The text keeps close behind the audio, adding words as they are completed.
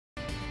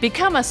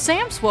Become a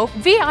Swope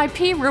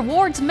VIP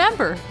Rewards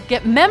member.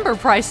 Get member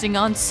pricing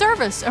on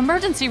service,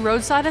 emergency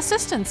roadside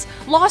assistance,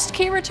 lost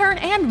key return,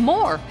 and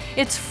more.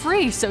 It's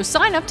free, so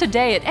sign up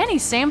today at any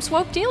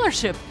Swope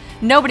dealership.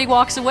 Nobody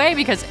walks away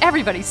because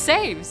everybody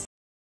saves.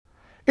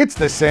 It's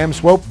the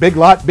Swope Big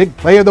Lot Big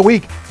Play of the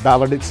Week.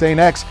 Ballard at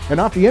St. X, and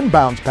off the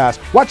inbounds pass,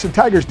 watch the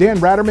Tigers' Dan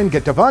Ratterman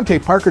get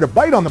Devontae Parker to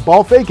bite on the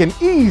ball fake and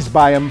ease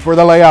by him for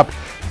the layup.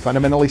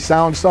 Fundamentally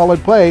sound, solid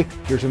play.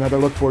 Here's another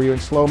look for you in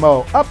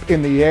slow-mo. Up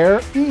in the air,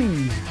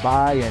 ease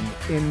by and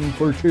in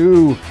for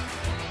two.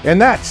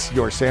 And that's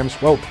your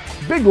Swope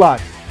Big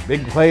Lot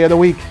Big Play of the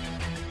Week.